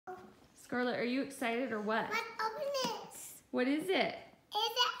Scarlett, are you excited or what? Let's open this. What is it?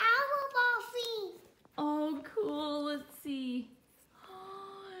 It's an owl ball thing. Oh, cool. Let's see.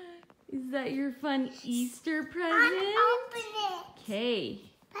 Is that your fun Easter present? Open it. Okay.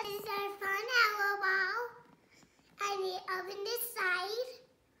 This is our fun owl ball. And we open this side.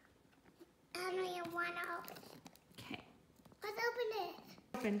 And we want to open it. Okay. Let's open it.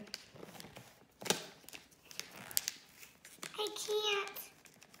 Open. I can't.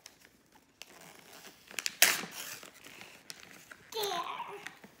 There.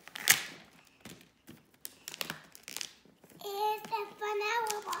 It's a fun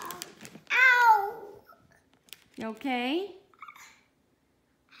owl ball. Ow! You okay?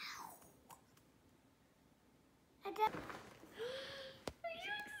 I got- Are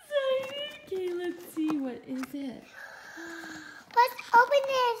you excited? Okay, let's see. What is it? Let's open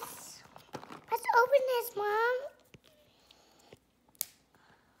this. Let's open this, Mom.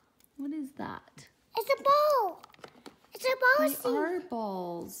 What is that? It's a ball. It's a ball. They are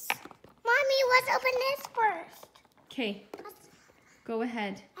balls. Mommy, let's open this first. Okay, go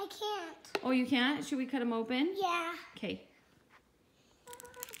ahead. I can't. Oh, you can't? Should we cut them open? Yeah. Okay.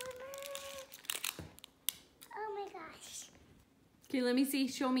 Oh my gosh. Okay, let me see.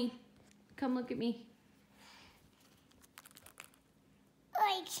 Show me. Come look at me. Oh,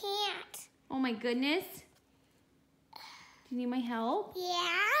 I can't. Oh my goodness. Do you need my help?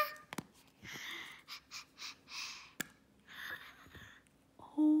 Yeah.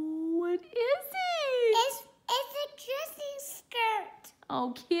 Oh, what is it? It's a dressing skirt.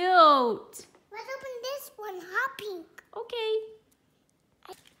 Oh, cute. Let's open this one, hot pink. Okay.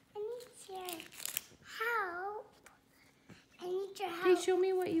 I need your help. I need your help. Okay, show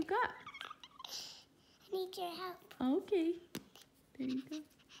me what you got. I need your help. Okay. There you go.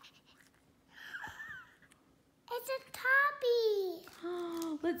 It's a toppy.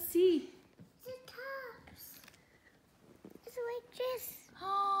 Oh, let's see. It's a tops. It's like this.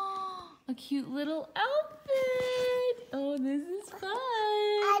 Oh, a cute little outfit. Oh, this is fun.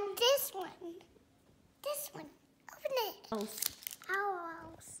 And this one. This one. Open it. Else.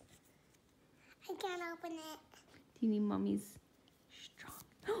 Owls. I can't open it. Do you need mommy's strong?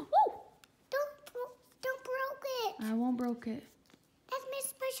 Oh, Don't broke it. I won't broke it. That's my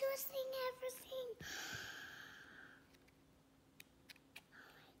specialist thing ever seen.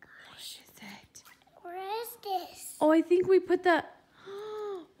 What is it? Where is this? Oh, I think we put that.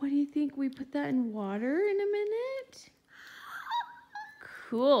 What do you think? We put that in water in a minute?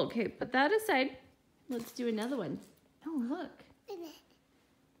 Cool. Okay, put that aside. Let's do another one. Oh, look. Open it.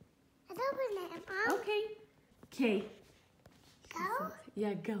 Let's open it, Mom. Okay. Okay. Go.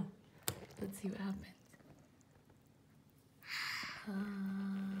 Yeah, go. Let's see what happens.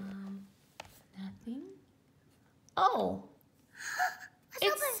 Nothing. Oh,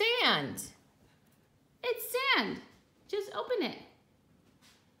 Let's it's open. sand. It's sand. Just open it.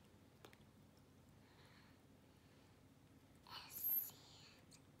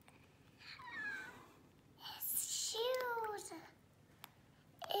 It's shoes.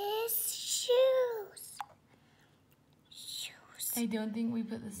 It's shoes. Shoes. I don't think we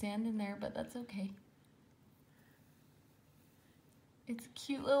put the sand in there, but that's okay. It's a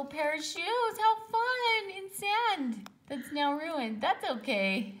cute little pair of shoes. How fun in sand. That's now ruined. That's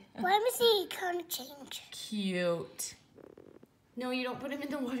okay. Let me see. Color change. Cute. No, you don't put them in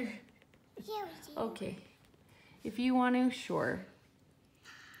the water. Yeah, we do. Okay. If you want to, sure.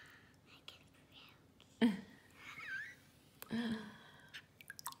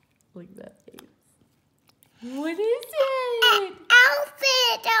 Look at that face. What is it?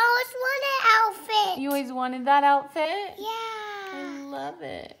 Outfit. I always wanted outfit. You always wanted that outfit? Yeah. I love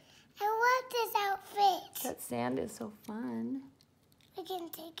it. I love this outfit. That sand is so fun. We can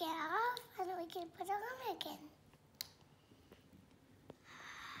take it off and we can put it on again.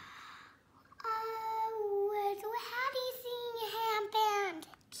 How do you sing handband?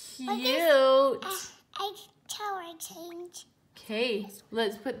 Cute. I tell her change. Okay,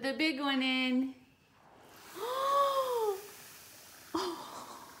 let's put the big one in. Oh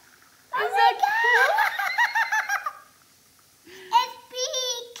my God! It's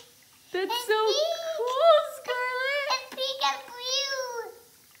pink. That's It's so pink. cool, Scarlett. It's pink and blue.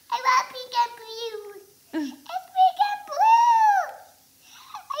 I love pink and blue. It's pink and blue.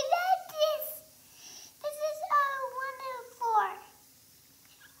 I love this. This is wonderful.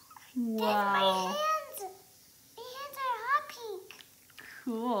 That's my Wow, hands. My hands are hot pink.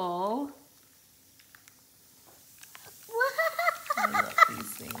 cool. What? I love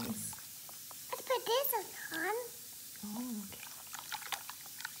these things. Let's put this on. Oh, okay.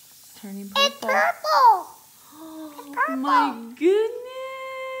 Turning It's purple. purple. Oh purple. my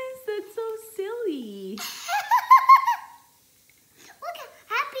goodness, that's so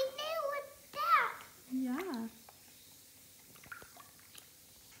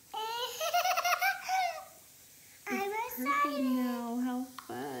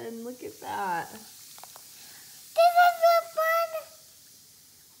that? This is the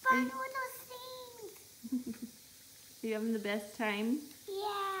fun little things. Are you having the best time? Yeah.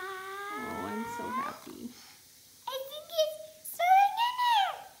 Oh, I'm so happy. I think it's swimming in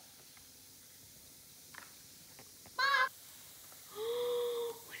there. Mom.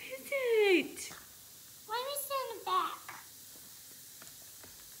 What is it? Let me stand back.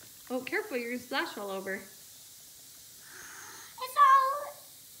 Oh, careful, you're gonna splash all over. It's all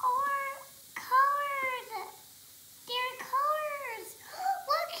colors. They're colors.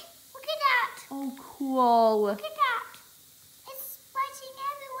 Look at that. Oh, cool. Look at that. It's splashing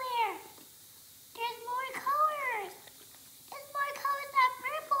everywhere. There's more colors. There's more colors than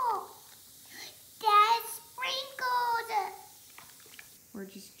purple. That's sprinkled. We're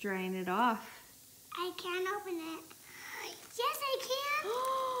just drying it off. I can't open it. Yes, I can.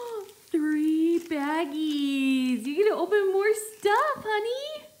 3 baggies. You get to open more stuff,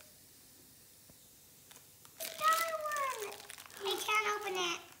 honey. Another one. I can't open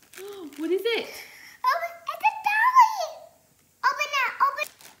it. What is it? Open. It's a dolly. Open that. Open.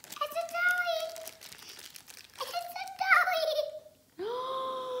 It's a dolly. It's a dolly.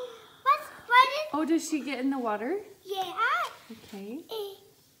 What is? Oh, does she get in the water? Yeah. Okay.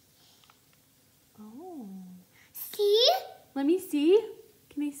 Oh. See? Let me see.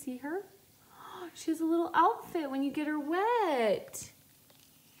 Can I see her? She has a little outfit when you get her wet.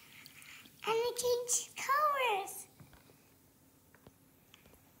 And it changes colors.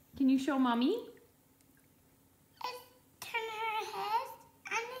 Can you show mommy? And turn her head.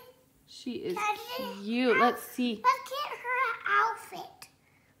 And She is Daddy, cute. Let's see. let's get her outfit.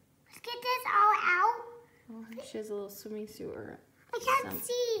 Let's get this all out. Oh, she has a little swimming suit. Or I can't some-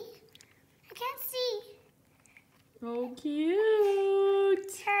 see. I can't see. Oh,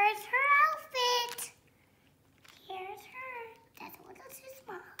 cute. Here's her outfit. Here's her. That's what this is,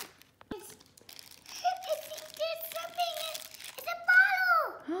 Mom. I think there's something. It's a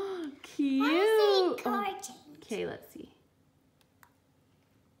bottle. Cute. What is it? Oh, Color change. okay, let's see.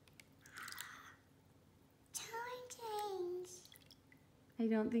 Color change. I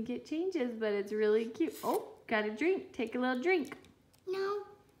don't think it changes, but it's really cute. Oh, got a drink. Take a little drink. No,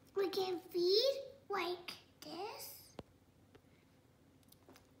 we can feed like this.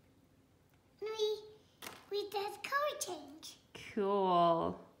 We does color change.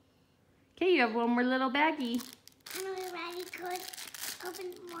 Cool. Okay, you have one more little baggie. And we're ready to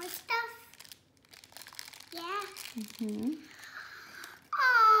open more stuff. Yeah. Mm-hmm.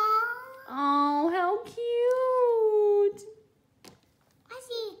 Aww. Oh, how cute. I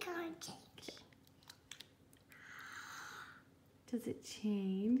see color change. Does it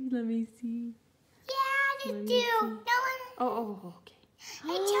change? Let me see. Yeah, Let they me do. see. No one. Oh, okay.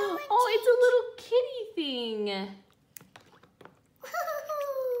 challenge Oh, it's a little kitty thing.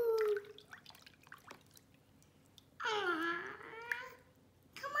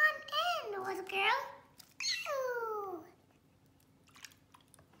 Come on in, little girl. Ooh.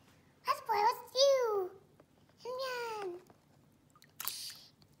 Let's play with you. Yan.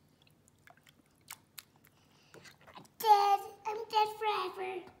 I'm dead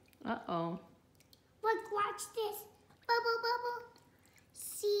forever. Uh-oh. Look, watch this. Bubble, bubble.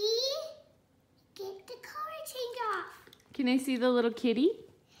 See? Get the color change off. Can I see the little kitty?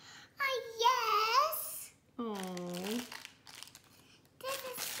 Yes. Oh. This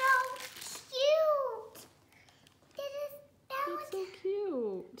is so cute. That was That's so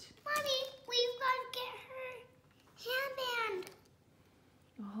cute. Mommy, we've got to get her handband.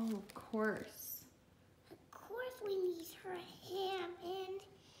 Oh, of course. Of course we need her handband.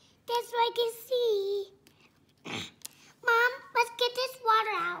 That's what I can see. Mom, let's get this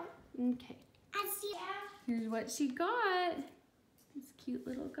water out. Okay. I see that. Here's what she got. This cute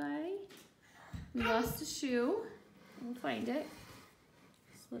little guy. We lost a shoe. We'll find it.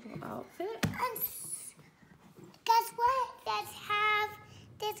 This little outfit. And guess what? Let's have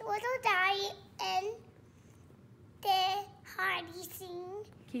this little guy and the Hardy thing.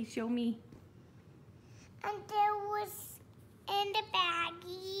 Okay, show me. And there was in the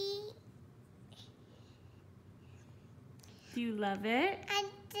baggie. Do you love it? And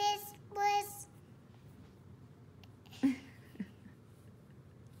this was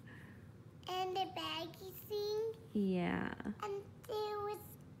in the baggie thing. Yeah. And there was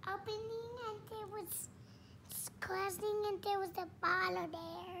opening and there was closing and there was a bottle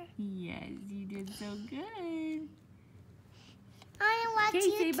there. Yes, you did so good. I want to watch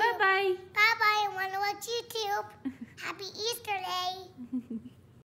Okay, say YouTube. bye-bye. Bye-bye. I want to watch YouTube. Happy Easter Day.